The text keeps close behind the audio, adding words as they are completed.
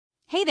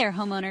Hey there,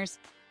 homeowners!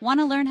 Want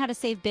to learn how to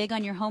save big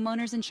on your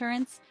homeowner's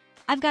insurance?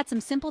 I've got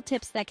some simple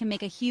tips that can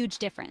make a huge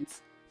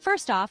difference.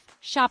 First off,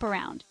 shop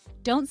around.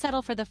 Don't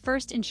settle for the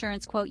first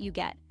insurance quote you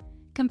get.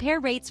 Compare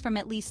rates from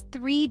at least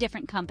 3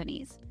 different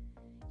companies.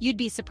 You'd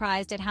be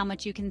surprised at how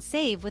much you can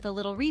save with a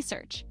little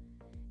research.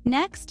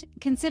 Next,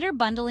 consider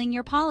bundling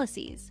your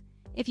policies.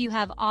 If you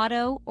have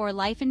auto or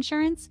life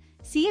insurance,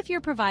 see if your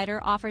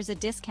provider offers a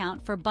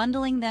discount for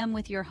bundling them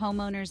with your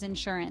homeowner's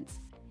insurance.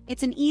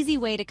 It's an easy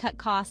way to cut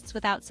costs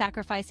without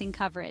sacrificing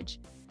coverage.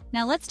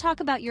 Now let's talk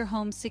about your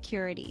home's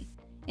security.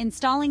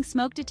 Installing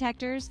smoke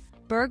detectors,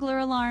 burglar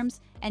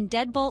alarms, and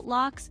deadbolt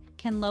locks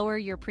can lower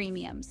your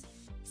premiums.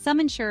 Some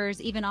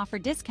insurers even offer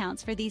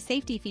discounts for these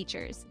safety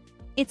features.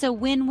 It's a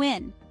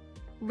win-win.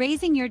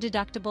 Raising your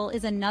deductible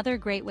is another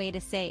great way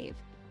to save.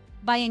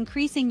 By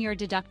increasing your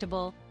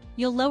deductible,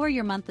 you'll lower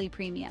your monthly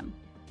premium.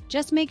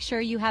 Just make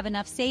sure you have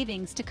enough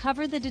savings to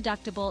cover the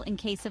deductible in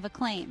case of a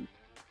claim.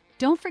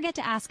 Don't forget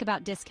to ask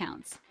about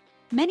discounts.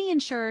 Many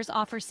insurers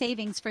offer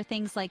savings for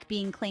things like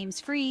being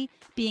claims-free,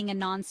 being a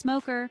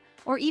non-smoker,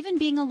 or even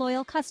being a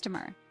loyal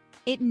customer.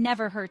 It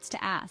never hurts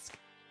to ask.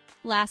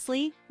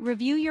 Lastly,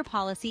 review your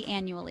policy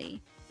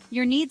annually.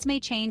 Your needs may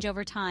change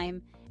over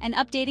time, and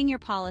updating your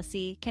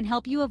policy can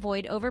help you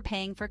avoid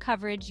overpaying for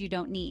coverage you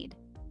don't need.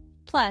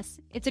 Plus,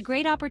 it's a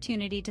great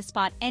opportunity to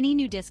spot any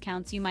new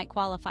discounts you might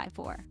qualify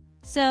for.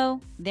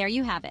 So, there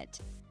you have it.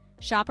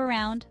 Shop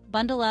around,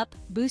 bundle up,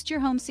 boost your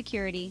home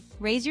security,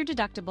 raise your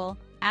deductible,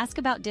 ask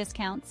about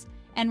discounts,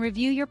 and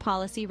review your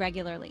policy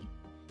regularly.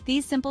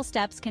 These simple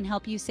steps can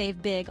help you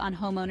save big on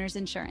homeowners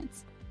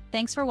insurance.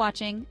 Thanks for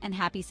watching and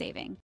happy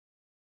saving.